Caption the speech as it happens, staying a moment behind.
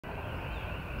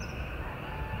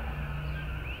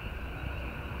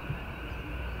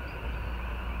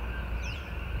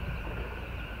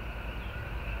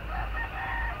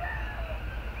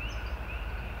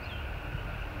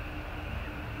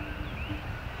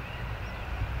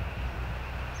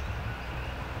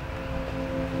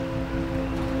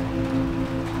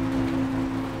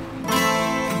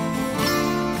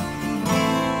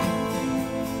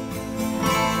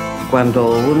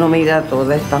Cuando uno mira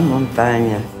todas estas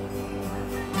montañas,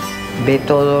 ve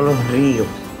todos los ríos,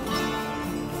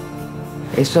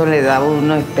 eso le da a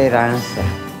uno esperanza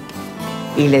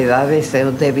y le da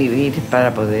deseos de vivir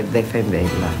para poder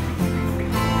defenderla.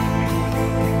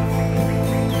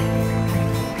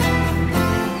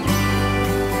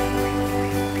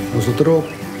 Nosotros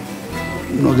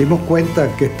nos dimos cuenta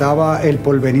que estaba el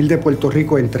porvenir de Puerto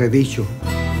Rico entredicho.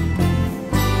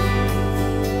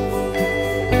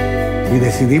 Y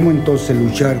decidimos entonces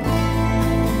luchar,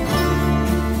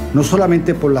 no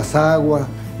solamente por las aguas,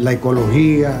 la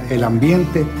ecología, el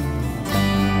ambiente,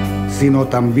 sino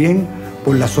también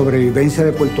por la sobrevivencia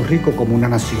de Puerto Rico como una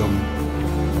nación.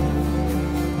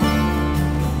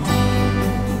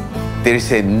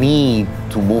 There's a need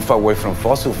to move away from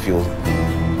fossil fuels,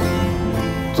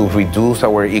 to reduce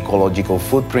our ecological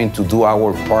footprint, to do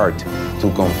our part to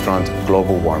confront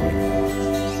global warming.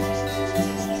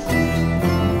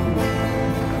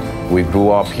 We grew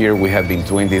up here, we have been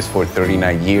doing this for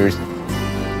 39 years,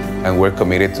 and we're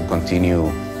committed to continue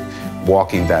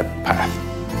walking that path.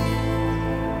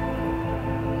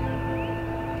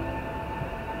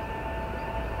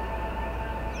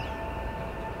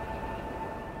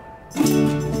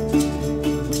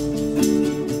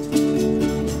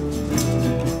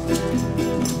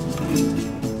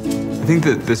 I think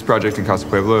that this project in Casa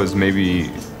Pueblo is maybe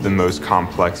the most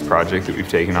complex project that we've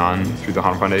taken on through the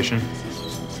Honnold Foundation.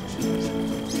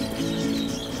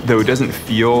 Though it doesn't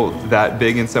feel that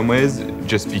big in some ways,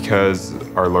 just because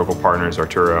our local partners,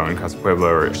 Arturo and Casa Pueblo,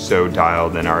 are so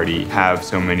dialed and already have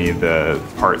so many of the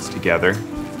parts together.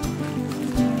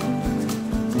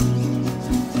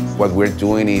 What we're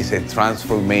doing is a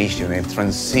transformation, a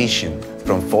transition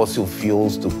from fossil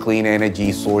fuels to clean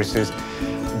energy sources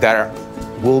that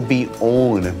will be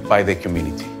owned by the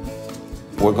community.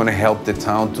 We're going to help the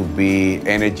town to be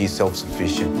energy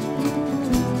self-sufficient.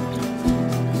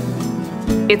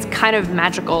 It's kind of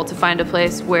magical to find a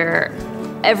place where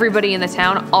everybody in the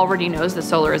town already knows that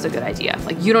solar is a good idea.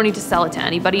 Like, you don't need to sell it to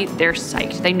anybody. They're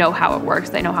psyched. They know how it works.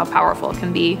 They know how powerful it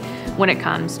can be when it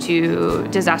comes to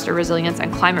disaster resilience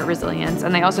and climate resilience.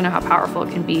 And they also know how powerful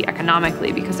it can be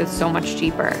economically because it's so much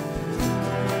cheaper.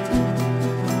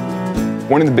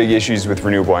 One of the big issues with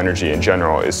renewable energy in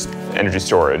general is energy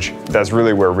storage. That's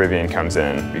really where Rivian comes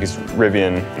in, because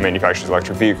Rivian manufactures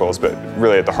electric vehicles, but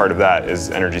really at the heart of that is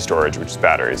energy storage, which is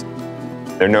batteries.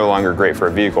 They're no longer great for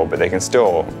a vehicle, but they can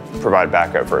still provide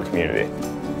backup for a community.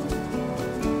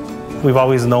 We've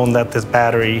always known that this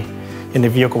battery in the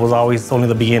vehicle was always only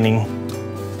the beginning.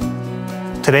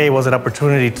 Today was an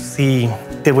opportunity to see,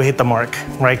 did we hit the mark,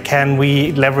 right? Can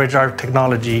we leverage our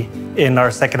technology in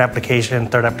our second application,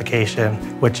 third application,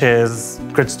 which is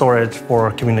grid storage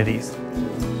for communities?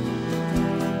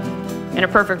 In a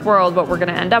perfect world, what we're going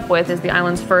to end up with is the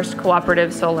island's first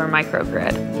cooperative solar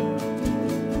microgrid.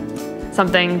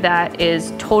 Something that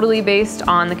is totally based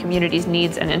on the community's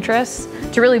needs and interests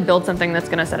to really build something that's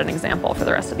going to set an example for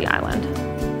the rest of the island.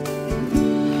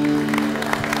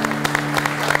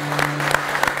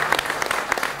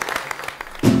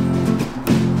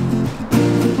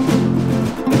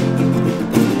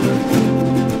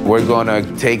 We're gonna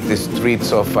take the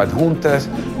streets of Adjuntas,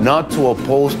 not to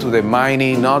oppose to the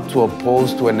mining, not to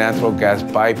oppose to a natural gas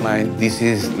pipeline. This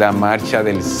is La Marcha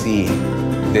del Sí,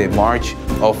 the march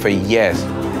of a yes.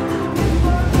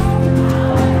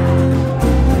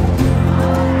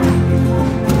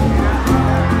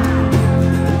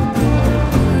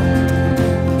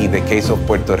 In the case of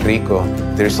Puerto Rico,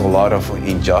 there's a lot of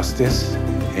injustice,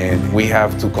 and we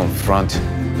have to confront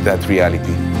that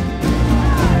reality.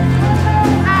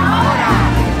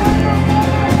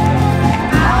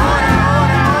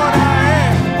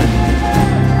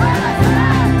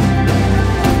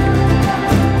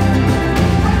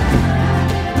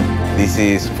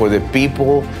 This is for the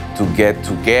people to get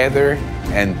together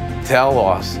and tell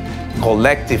us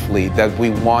collectively that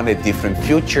we want a different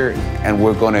future, and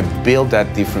we're going to build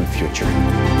that different future.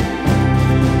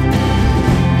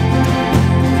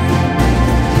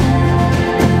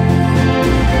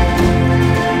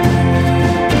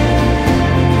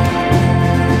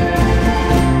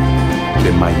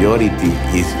 The majority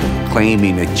is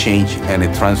claiming a change and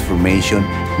a transformation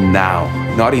now,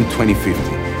 not in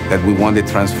 2050. That we want the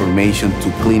transformation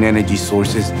to clean energy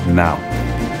sources now.